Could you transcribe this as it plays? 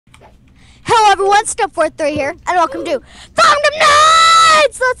everyone, Step 43 here, and welcome to Thundum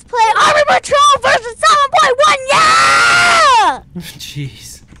Nights! Let's play Army Patrol versus 7.1, yeah!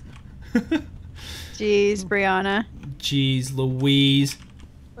 Jeez. Jeez, Brianna. Jeez Louise.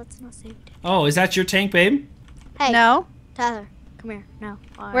 Let's not save it. Oh, is that your tank, babe? Hey, No? Tyler, come here. No.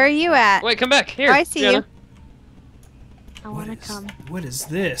 Where are you at? Wait, come back. Here. Oh, I see you. I want to come. What is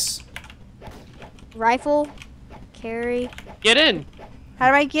this? Rifle, carry. Get in. How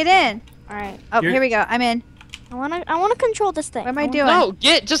do I get in? All right. Oh, here we go. I'm in. I wanna control this thing. What am I doing? No,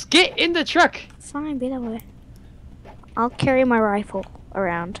 just get in the truck. It's fine. Be that way. I'll carry my rifle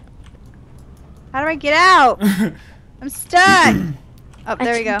around. How do I get out? I'm stuck. Oh,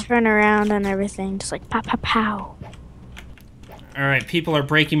 there we go. Turn around and everything, just like pow pow pow. All right, people are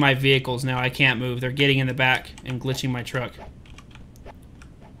breaking my vehicles now. I can't move. They're getting in the back and glitching my truck.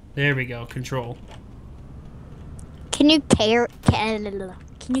 There we go. Control. Can you carry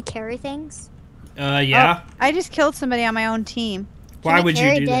things? Yeah. Oh, I just killed somebody on my own team. Why would you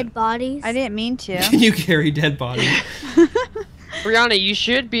carry do dead that? bodies? I didn't mean to. Can you carry dead bodies? Brianna, you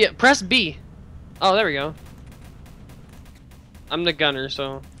should be. Press B. Oh, there we go. I'm the gunner,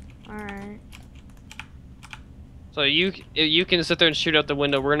 so. All right. So you can sit there and shoot out the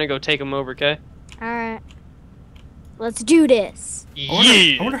window. We're gonna go take them over, okay? All right. Let's do this.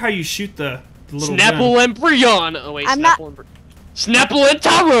 I wonder how you shoot the little Snapple gun. and Brianna. Oh wait, I'm Snapple and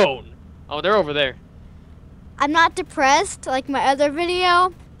Tyrone. Oh, they're over there. I'm not depressed like my other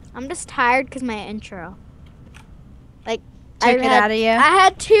video. I'm just tired because my intro. Like, Took it out of you. I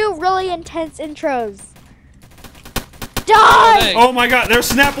had two really intense intros. Die! Oh my god, there's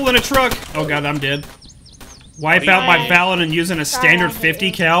Snapple in a truck! Oh god, I'm dead. Wipe out my ballot and using a standard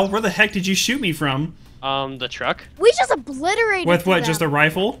 50 cal? Where the heck did you shoot me from? The truck. We just obliterated With what, them. just a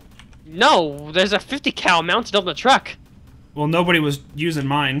rifle? No, there's a 50 cal mounted on the truck. Well, nobody was using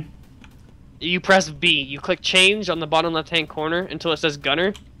mine. You press B. You click change on the bottom left-hand corner until it says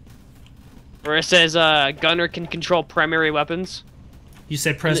gunner. Where it says gunner can control primary weapons. You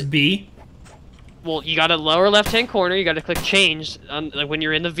said press B? Well, you got a lower left-hand corner. You got to click change on, like when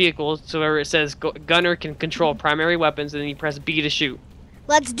you're in the vehicle, so where it says gunner can control primary weapons, and then you press B to shoot.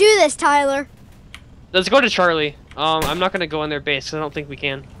 Let's do this, Tyler. Let's go to Charlie. I'm not gonna go in their base 'cause I don't think we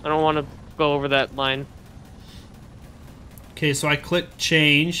can. I don't want to go over that line. Okay, so I click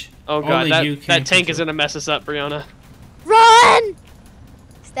change. Oh god, Only that tank is gonna mess us up, Brianna. Run!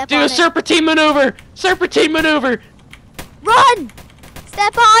 Step Do on a it. serpentine maneuver! Serpentine maneuver! Run!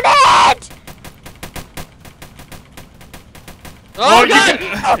 Step on it! Oh god!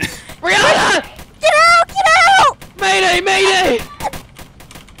 Brianna! Get out! Get out! Mayday! Mayday!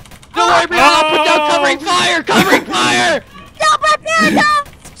 Don't worry, Brianna! I'll put down covering fire! Covering fire! Stop right there! Stop!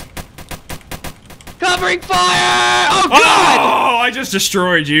 Covering fire! Oh god! Oh, I just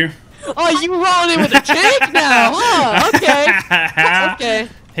destroyed you. Oh, you rolling in with a tank now? Oh, okay. Okay.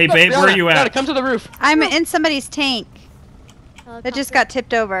 Hey, babe, where are you Brianna, at? come to the roof. I'm in somebody's tank that just got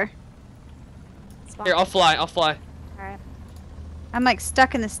tipped over. Here, I'll fly. I'll fly. Alright, I'm like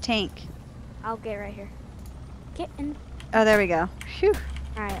stuck in this tank. I'll get right here. Get in. Oh, there we go. Phew.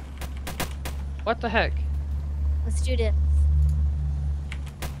 Alright, What the heck? let's do this.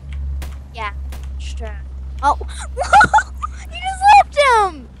 Yeah. Strap. Oh! You just left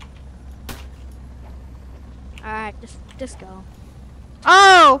him! Alright, just go.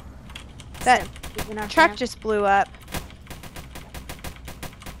 Oh! That Keeping our truck fam- just blew up.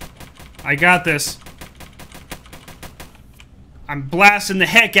 I got this. I'm blasting the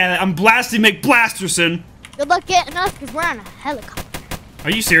heck out of it. I'm blasting McBlasterson. Good luck getting us, because we're on a helicopter. Are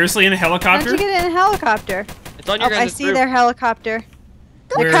you seriously in a How'd helicopter? you get in a helicopter? It's on your Oh, I guys' see roof. their helicopter.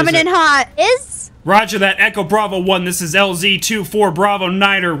 Where They're coming is in it? hot. Is? Roger that. Echo Bravo 1. This is LZ24 Bravo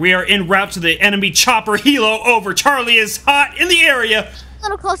Niner. We are en route to the enemy chopper. Helo over. Charlie is hot in the area. A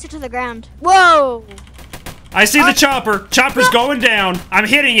little closer to the ground. Whoa! I see the chopper. Chopper's going down. I'm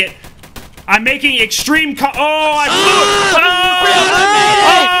hitting it. I'm making extreme oh, I blew Brianna,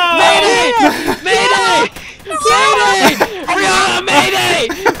 mayday! Mayday! Mayday! Mayday! Brianna, mayday!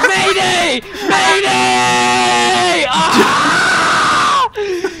 Mayday! Mayday!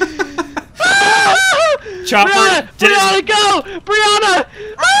 Chopper. Brianna, go! Brianna!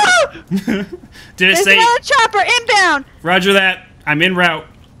 Did it There's say? another chopper inbound. Roger that. I'm en route.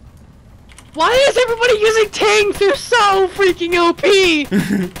 Why is everybody using tanks? They're so freaking OP!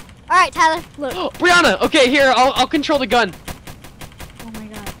 Alright, Tyler, look. Brianna, okay, here, I'll control the gun. Oh my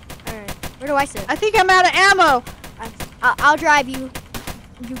god. Alright, where do I sit? I think I'm out of ammo. I'll drive you.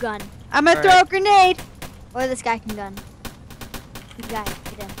 You gun. I'm gonna All throw right. a grenade. Or this guy can gun. You guys,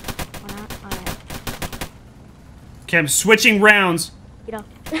 get in. Why not? Alright. Okay, I'm switching rounds. Get up.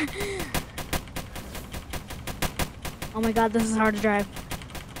 Oh my god, this is hard to drive.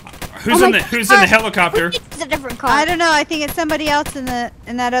 Who's in the helicopter? It's a different car. I don't know. I think it's somebody else in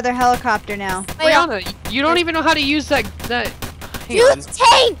that other helicopter now. Wait, Brianna, you don't even know how to use that. Hang on. use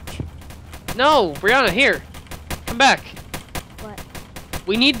tank! No, Brianna, here. Come back. What?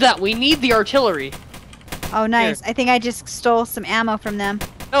 We need that. We need the artillery. Oh, nice. I think I just stole some ammo from them.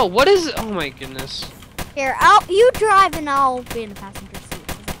 No, what is? Oh my goodness. Here, you drive and I'll be in the passenger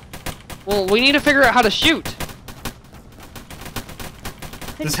seat. Well, we need to figure out how to shoot.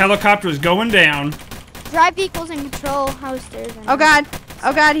 This helicopter is going down. Drive vehicles and control hosters. Oh god.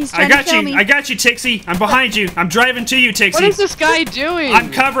 Oh god, he's trying to kill me. I got you, Tixie. I'm behind you. I'm driving to you, Tixie. What is this guy doing?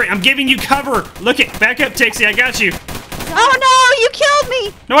 I'm covering. I'm giving you cover. Look it. Back up, Tixie. I got you. Oh no, you killed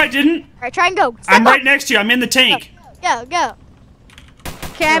me. No, I didn't. Alright, try and go. I'm right next to you. I'm in the tank. Go.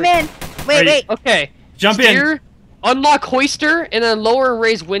 Okay, I'm in. Wait. Okay. Jump Steer, in. Unlock hoister, and then lower and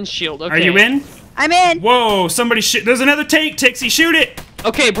raise windshield. Okay. Are you in? I'm in. Whoa, somebody shoot. There's another tank, Tixie. Shoot it.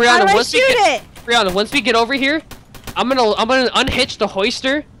 Okay, How Brianna, do I shoot it? Brianna, once we get over here, I'm gonna unhitch the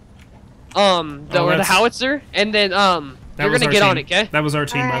hoister, the howitzer, and then you're gonna get on it, okay? That was our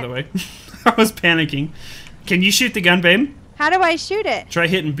team, by the way. I was panicking. Can you shoot the gun, babe? How do I shoot it? Try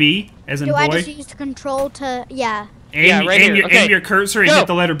hitting B, as in Do boy. I just use the control to, Aim, right aim, here. Okay. aim your cursor and Go. hit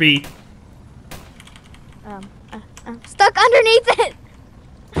the letter B. stuck underneath it.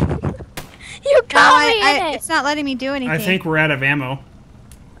 You No, caught me in it. it's not letting me do anything. I think we're out of ammo.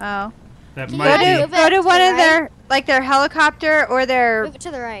 Oh. That Can you might guys be. move it Go to to one the of their, like their helicopter or their. Move it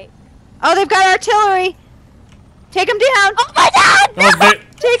to the right. Oh, they've got artillery. Take them down. Oh my god! No! Oh, they-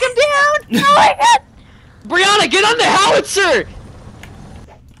 Take them down. Oh my god! Brianna, get on the howitzer!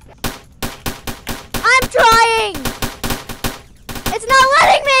 I'm trying! It's not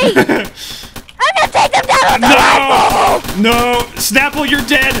letting me! I'm gonna take them down with the rifle! No! Snapple, you're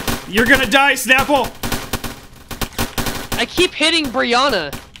dead! You're gonna die, Snapple! I keep hitting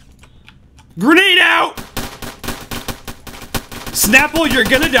Brianna. Grenade out! Snapple, you're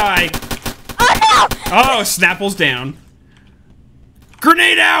gonna die! Oh no! Oh, Snapple's down.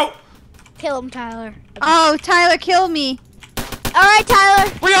 Grenade out! Kill him, Tyler. Oh, Tyler killed me. Alright, Tyler!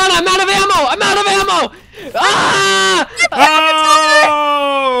 Brianna, I'm out of ammo! I'm out of ammo! Ah!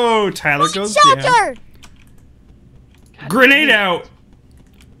 Oh! Tyler goes down. Shelter! Grenade out!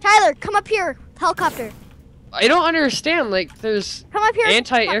 Tyler, come up here. Helicopter. I don't understand. Like, there's Come up here.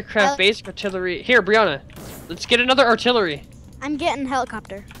 anti-aircraft Tyler, basic artillery. Here, Brianna, let's get another artillery. I'm getting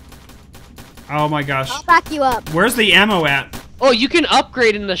helicopter. Oh my gosh. I'll back you up. Where's the ammo at? Oh, you can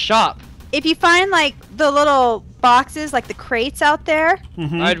upgrade in the shop. If you find like the little boxes, like the crates out there,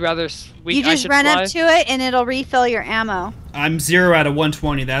 Mhm. I'd rather. you just run up to it and it'll refill your ammo. I'm 0 out of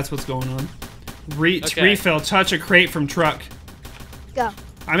 120. That's what's going on. Okay. Refill. Touch a crate from truck. Go.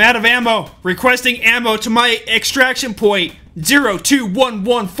 I'm out of ammo. Requesting ammo to my extraction point.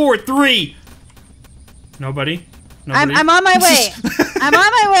 021143. Nobody? Nobody? I'm on my way. I'm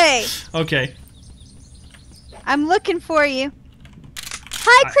on my way. Okay. I'm looking for you.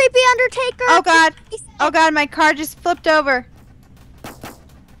 Hi, creepy Undertaker. Oh god. Oh god, my car just flipped over.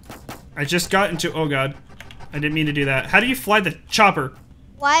 I just got into. Oh god. I didn't mean to do that. How do you fly the chopper?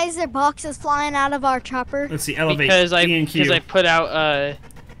 Why is there boxes flying out of our chopper? Let's see. Elevate. Because I E and Q. put out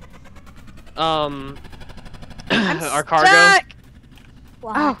I'm our cargo. stuck.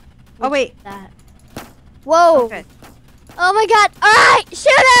 Why? Oh. Oh wait. That. Whoa. Okay. Oh my god. Alright,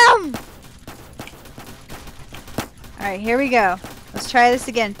 shoot him! All right, here we go. Let's try this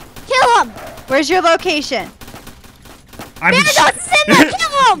again. Kill him! Where's your location? I'm Bereghost's in there!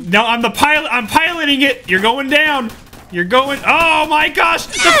 Kill him! No, I'm the pilot. I'm piloting it. You're going down. You're going. Oh my gosh.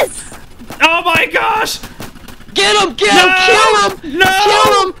 Yes! Oh my gosh. Get him! Get No! him! Kill him! No!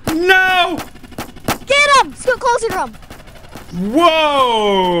 Kill him! No! Get him! Scoot closer to him!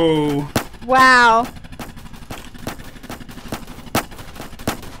 Whoa! Wow.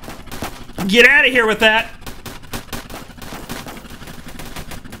 Get out of here with that.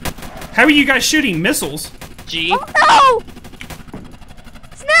 How are you guys shooting missiles? G. Oh no!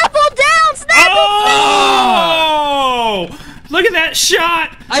 Snapple down! Snapple Oh! Look at that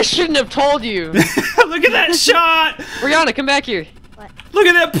shot! I shouldn't have told you. Look at that shot! Brianna, come back here. Look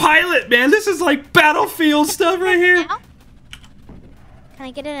at that pilot, man. This is like battlefield stuff right here. Now? Can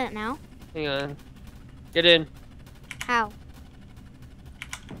I get in it now? Hang on. Get in. How?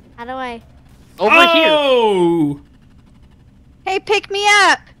 How do I? Over here. Oh! Hey, pick me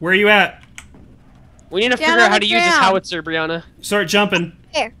up. Where are you at? We need to Down figure out on how the to use this ground. howitzer, Brianna. Start jumping.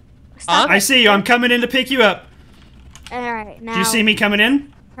 Here. Huh? I see you. I'm coming in to pick you up. Alright, now. Do you see me coming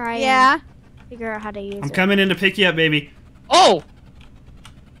in? Try Yeah. and figure out how to use I'm it. coming in to pick you up, baby. Oh!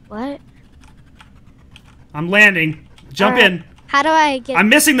 What? I'm landing. Jump Alright. in. How do I get? I'm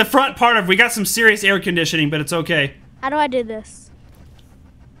missing the front part of. We got some serious air conditioning, but it's okay. How do I do this?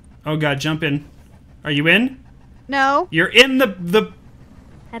 Oh god, jump in. Are you in? No. You're in the.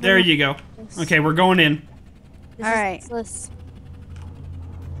 How do There I you go. do this? Okay, we're going in. This All is right. useless.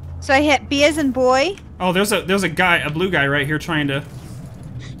 So I hit B as in boy. Oh, there's a guy, a blue guy right here trying to.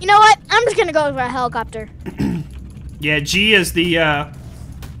 You know what? I'm just gonna go for a helicopter. Yeah, G is the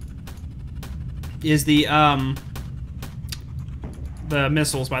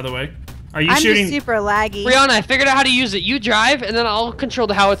missiles, by the way. Are you I'm shooting? just super laggy. Brianna, I figured out how to use it. You drive, and then I'll control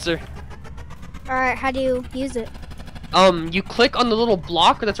the howitzer. All right. How do you use it? You click on the little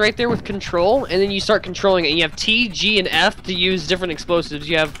block that's right there with control, and then you start controlling it. And you have T, G, and F to use different explosives.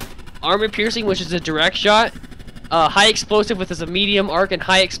 You have armor piercing, which is a direct shot. High explosive, which is a medium arc, and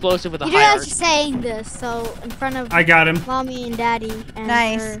high explosive with a You high arc. guys are saying this, so in front of I got him. mommy and daddy. And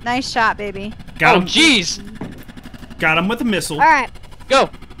Nice. her. Nice shot, baby. Got Oh, him. jeez! Got him with a missile. All right. Go!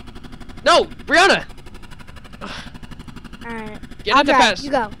 No, Brianna! All right. Get I'll in the drive. pass.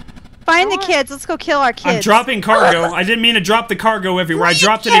 You go. Find the Alright. kids. Let's go kill our kids. I'm dropping cargo. I didn't mean to drop the cargo everywhere. I Please,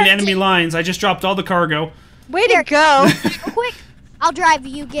 dropped it in Eric. enemy lines. I just dropped all the cargo. Way to Here. go. Real quick. I'll drive.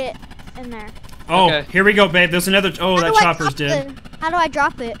 You get in there. Oh, Okay. here we go, babe. There's another. Oh, How that do I chopper's drop dead. How do I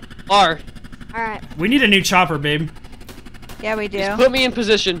drop it? R. All right. We need a new chopper, babe. Yeah, we do. Just put me in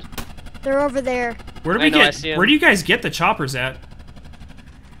position. They're over there. Where do I we know, I get? see 'em. Where do you guys get the choppers at?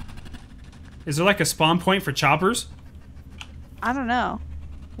 Is there like a spawn point for choppers? I don't know.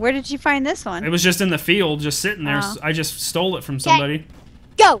 Where did you find this one? It was just in the field, just sitting there. Oh. I just stole it from somebody.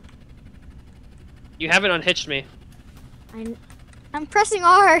 Go. You haven't unhitched me. I'm pressing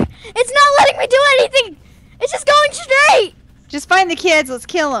R. It's not letting me do anything. It's just going straight. Just find the kids. Let's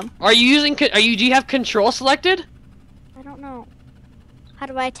kill them. Are you using? Do you have control selected? I don't know. How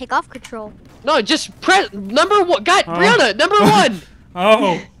do I take off control? No, just press number one. God, Oh. Brianna, number one.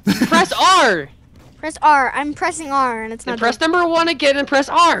 Oh. Press R. Press R. I'm pressing R, and it's not. And press number one again, and press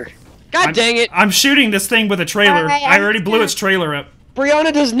R. God dang it! I'm shooting this thing with a trailer. Alright, I I'm already blew gonna- its trailer up.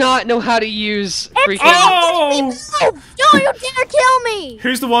 Brianna does not know how to use freaking. Oh! Don't you dare kill me!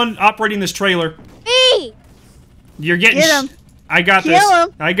 Who's the one operating this trailer? Me! You're getting. Get 'em. I got Kill this.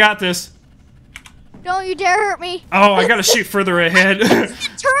 'em. I got this. Don't you dare hurt me! Oh, I gotta shoot further ahead. Turn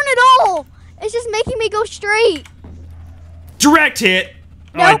it all! It's just making me go straight. Direct hit.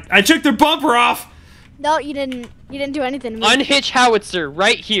 Nope. Oh, I took the bumper off. No, you didn't. You didn't do anything to me. Unhitch howitzer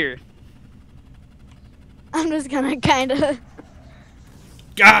right here. I'm just gonna kinda.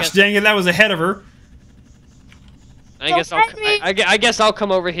 Gosh, Yes. dang it! That was ahead of her. I Don't guess I'll. hit me. I guess I'll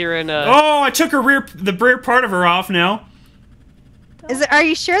come over here and. Oh, I took her the rear part of her off now. Is it? Are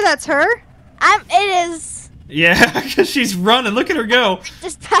you sure that's her? It is Yeah, because she's running. Look at her go.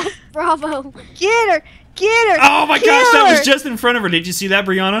 just past Bravo. Get her! Get her! Oh my Kill gosh, that was her! just in front of her. Did you see that,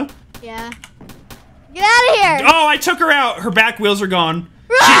 Brianna? Yeah. Get out of here! Oh, I took her out. Her back wheels are gone.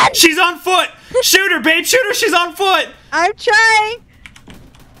 Run! She's on foot. Shoot her, babe. Shoot her. She's on foot. I'm trying.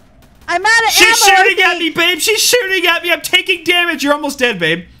 I'm out of She's ammo. I shooting at think. me, babe. She's shooting at me. I'm taking damage. You're almost dead,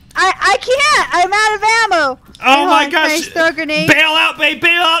 babe. I can't. I'm out of ammo. Oh Hold my on, gosh. can I just throw a grenade? Bail out, babe.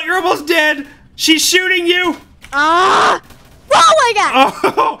 Bail out. You're almost dead. She's shooting you. Ah! Oh my god!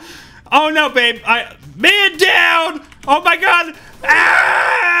 Oh, oh no, babe. Man down. Oh my god.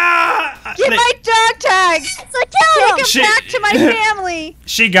 Ah! Get my dog tags. It's a kill! Take She- him back to my family.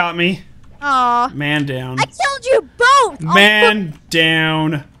 She got me. Aw. Man down. I killed you both! Man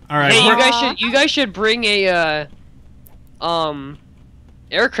down. All right. Hey, we're- you guys should bring a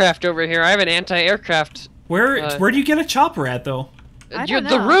aircraft over here. I have an anti-aircraft. where do you get a chopper at though? I don't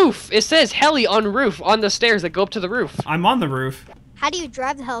The know. roof. It says heli on roof on the stairs that go up to the roof. I'm on the roof. How do you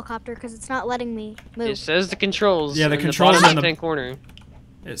drive the helicopter? Because it's not letting me move. It says the controls. Yeah, the in controls the bottom in the- left-hand corner.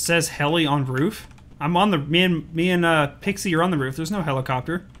 It says heli on roof. I'm on the me and Pixie are on the roof. There's no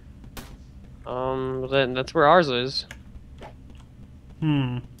helicopter. Then that's where ours is.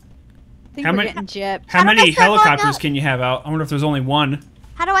 Hmm. I think How we're many- getting gypped. How How do I many start going helicopters up? can you have out? I wonder if there's only one.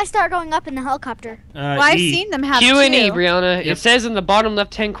 How do I start going up in the helicopter? Well, I've E. seen them have Q and E, two. Brianna. Yep. It says in the bottom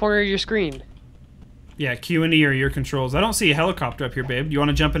left-hand corner of your screen. Yeah, Q and E are your controls. I don't see a helicopter up here, babe. Do you want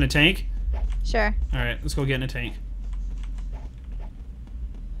to jump in a tank? Sure. All right, let's go get in a tank.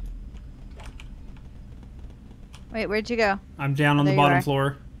 Wait, where'd you go? I'm down on There the you bottom are.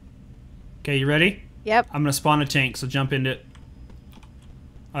 floor. Okay, you ready? Yep. I'm gonna spawn a tank, so jump into it.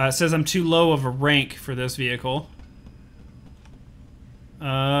 It says I'm too low of a rank for this vehicle.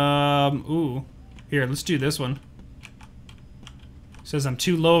 Ooh. Here, let's do this one. Says I'm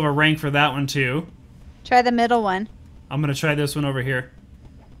too low of a rank for that one too. Try the middle one. I'm gonna try this one over here.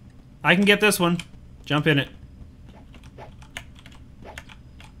 I can get this one. Jump in it.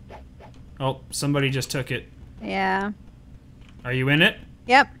 Oh, somebody just took it. Yeah. Are you in it?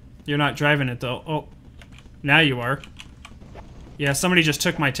 Yep. You're not driving it, though. Oh, now you are. Yeah, somebody just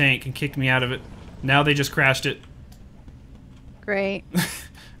took my tank and kicked me out of it. Now they just crashed it. Great.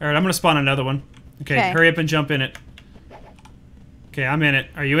 Alright, I'm gonna spawn another one. Okay, 'Kay. hurry up and jump in it. Okay, I'm in it.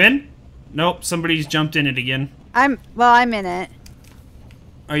 Are you in? Nope, somebody's jumped in it again. I'm in it.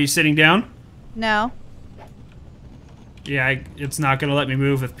 Are you sitting down? No. Yeah, it's not gonna let me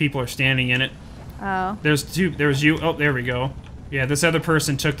move if people are standing in it. Oh. There's you. Oh, there we go. Yeah, this other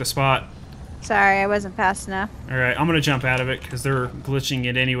person took the spot. Sorry, I wasn't fast enough. Alright, I'm gonna jump out of it because they're glitching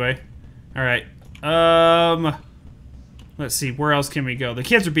it anyway. Alright. Let's see, where else can we go? The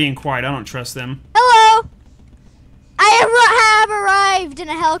kids are being quiet, I don't trust them. Hello! I have arrived in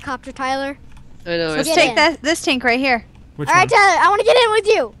a helicopter, Tyler. I know. So Let's get take in. this tank right here. Which Alright, one? Tyler, I want to get in with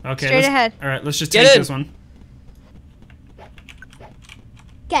you. Okay, Straight ahead. Alright, let's just Get take in. this one.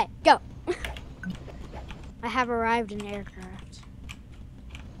 Okay, go. I have arrived in aircraft.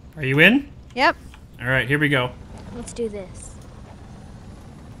 Are you in? Yep. Alright, here we go. Let's do this.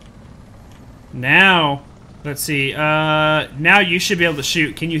 Now, let's see. Now you should be able to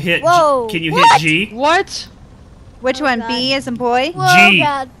shoot. Can you hit? Whoa, Can you what? hit G? What? Which Oh, one? God. B as in boy? Whoa, G.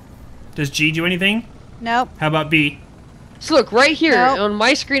 God. Does G do anything? Nope. How about B? So look, right here Nope. on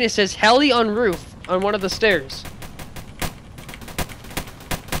my screen it says heli on roof on one of the stairs.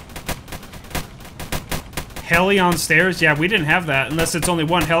 Heli on stairs? Yeah, we didn't have that unless it's only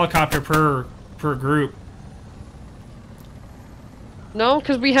one helicopter per group. No,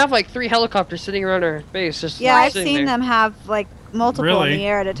 because we have like 3 helicopters sitting around our base. Just Yeah, I've sitting seen there. them have like multiple Really? in the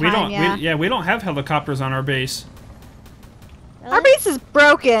air at a We time. don't. Yeah. We don't have helicopters on our base. Our base is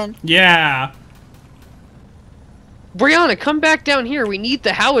broken. Yeah. Brianna, come back down here. We need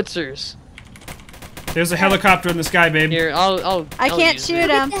the howitzers. There's a helicopter in the sky, babe. Here, I'll I can't use shoot it.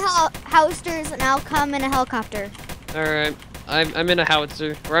 him. Get the housters and I'll come in a helicopter. All right, I'm in a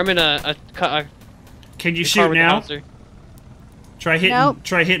howitzer, or I'm in a Can you car shoot with a now? howitzer. Try hitting. Nope.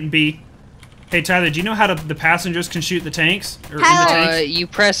 Try hitting B. Hey Tyler, do you know how the passengers can shoot the tanks or in the Tyler.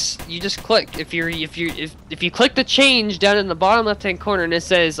 tanks? You just click if you click the change down in the bottom left-hand corner and it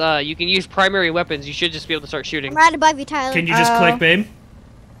says you can use primary weapons. You should just be able to start shooting. I'm right above you, Tyler. Can you just Oh. click, babe?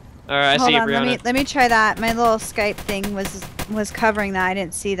 All right, I Hold see you, on, Brianna. let me try that. My little Skype thing was covering that. I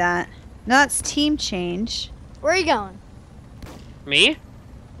didn't see that. No, that's team change. Where are you going? Me?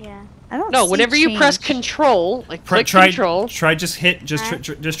 Yeah. I don't No, see whenever you press change. control, like click Try. control. Try just hit. Just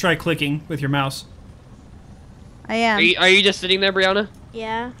Alright. just try clicking with your mouse. I am. Are you just sitting there, Brianna?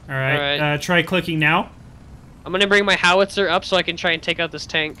 Yeah. All right. Alright. Try clicking now. I'm gonna bring my howitzer up so I can try and take out this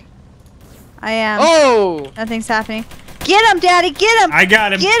tank. I am. Oh! Nothing's happening. Get him, Daddy! Get him! I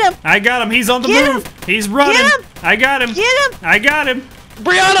got him. Get him! I got him. He's on the Get him! move. He's running. Get him! I got him. Get him! I got him.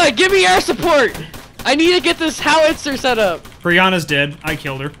 Brianna, give me air support! I need to get this howitzer set up. Brianna's dead. I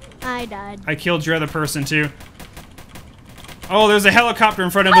killed her. I died. I killed your other person too. Oh, there's a helicopter in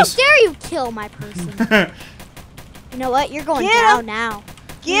front of How us. dare you kill my person? You know what? You're going Get down him. now.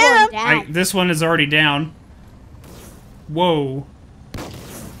 Get You're him! going down. This one is already down. Whoa.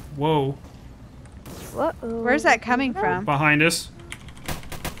 Whoa. Whoa. Where's that coming from? Behind us.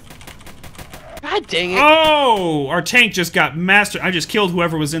 God dang it. Oh! Our tank just got mastered. I just killed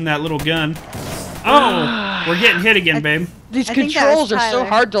whoever was in that little gun. Oh! We're getting hit again, babe. These I think that was controls are so Tyler.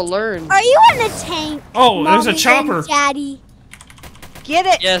 hard to learn. Are you in a tank? Oh, there's a Mommy and chopper. Daddy. Get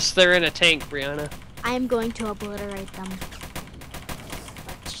it! Yes, they're in a tank, Brianna. I am going to obliterate them.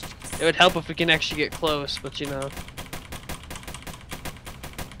 It would help if we can actually get close, but you know.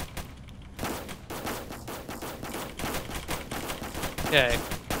 Okay.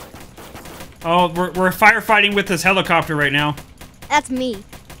 Oh, we're firefighting with this helicopter right now. That's me.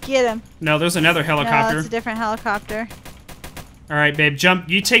 Get him! No, there's another No, helicopter. it's a different helicopter. All right, babe, jump.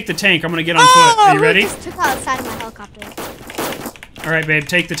 You take the tank. I'm gonna get on Oh, foot. Are you who ready? just took outside of my helicopter. All right, babe,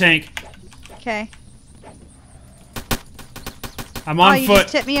 take the tank. Okay. I'm Oh, on you foot.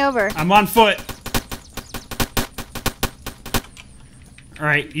 just tipped me over. I'm on foot. All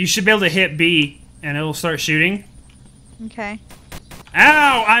right, you should be able to hit B, and it'll start shooting. Okay.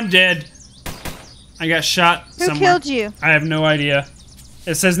 Ow! I'm dead. I got shot Who somewhere. killed you? I have no idea.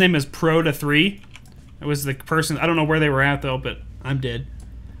 It says name is Pro3. It was the person. I don't know where they were at though, but I'm dead.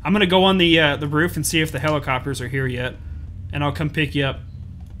 I'm gonna go on the roof and see if the helicopters are here yet, and I'll come pick you up.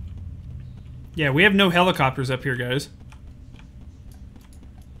 Yeah, we have no helicopters up here, guys.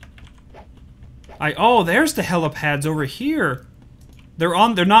 Oh, there's the helipads over here. They're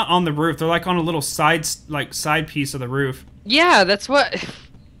not on the roof. They're like on a little side piece of the roof. Yeah, that's what.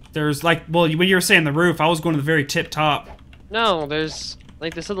 There's like, well, when you were saying the roof, I was going to the very tip top. No, there's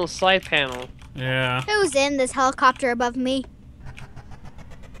Like this little slide panel. Yeah. Who's in this helicopter above me?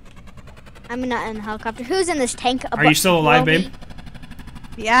 I'm not in the helicopter. Who's in this tank above me? Are you still alive, babe?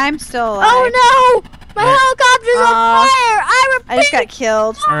 Yeah, I'm still alive. Oh no! My helicopter's on fire! I repeat! I just got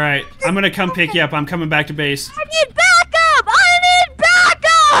killed. Alright, I'm gonna come pick you up. I'm coming back to base. I need backup! I need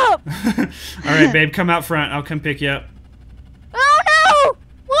backup! Alright, babe, come out front. I'll come pick you up. Oh no!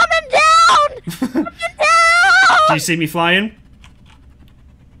 Woman down! Woman down! Do you see me flying?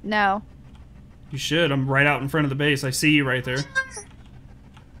 No. You should. I'm right out in front of the base. I see you right there.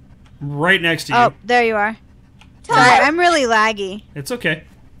 Right next to you. Oh, there you are. Sorry, Tyler, I'm really laggy. It's okay.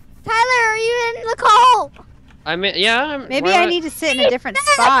 Tyler, are you in the call? Yeah. Maybe I need to sit in a different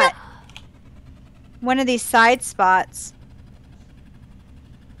spot. One of these side spots.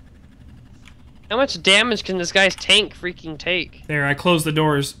 How much damage can this guy's tank freaking take? There, I closed the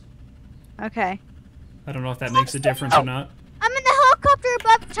doors. Okay. I don't know if that makes a difference or not. I'm in the helicopter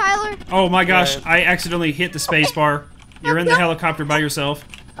above Tyler. Oh my gosh, Right. I accidentally hit the space bar. You're in the helicopter by yourself.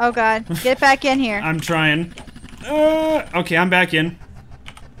 Oh god. Get back in here. I'm trying. Okay, I'm back in.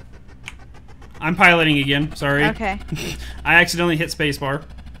 I'm piloting again. Sorry. Okay. I accidentally hit spacebar.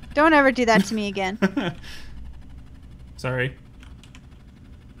 Don't ever do that to me again. Sorry.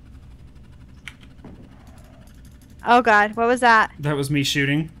 Oh god, what was that? That was me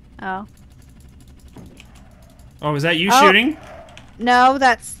shooting. Oh. Oh, was that you Oh. shooting? No,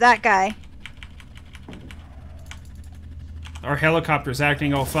 that's that guy. Our helicopter's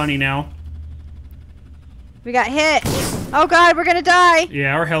acting all funny now. We got hit. Oh god, we're gonna die.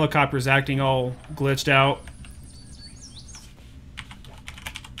 Yeah, our helicopter's acting all glitched out.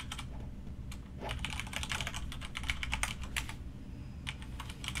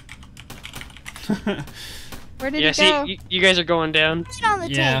 Where did Yeah, it go? see, you guys are going down. Get on the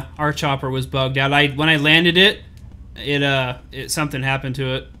Yeah, tank. our chopper was bugged out. When I landed it something happened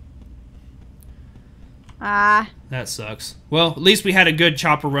to it. Ah, That sucks. Well, at least we had a good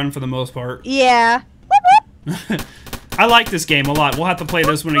chopper run for the most part. yeah. I like this game a lot. We'll have to play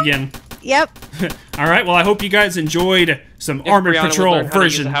this one again. Yep. Alright, well I hope you guys enjoyed some Armored Brianna would Patrol learn how to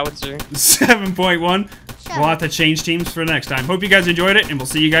use version a howitzer. 7.1. We'll have to change teams for next time. Hope you guys enjoyed it, and we'll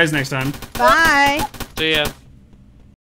see you guys next time. Bye. So yeah.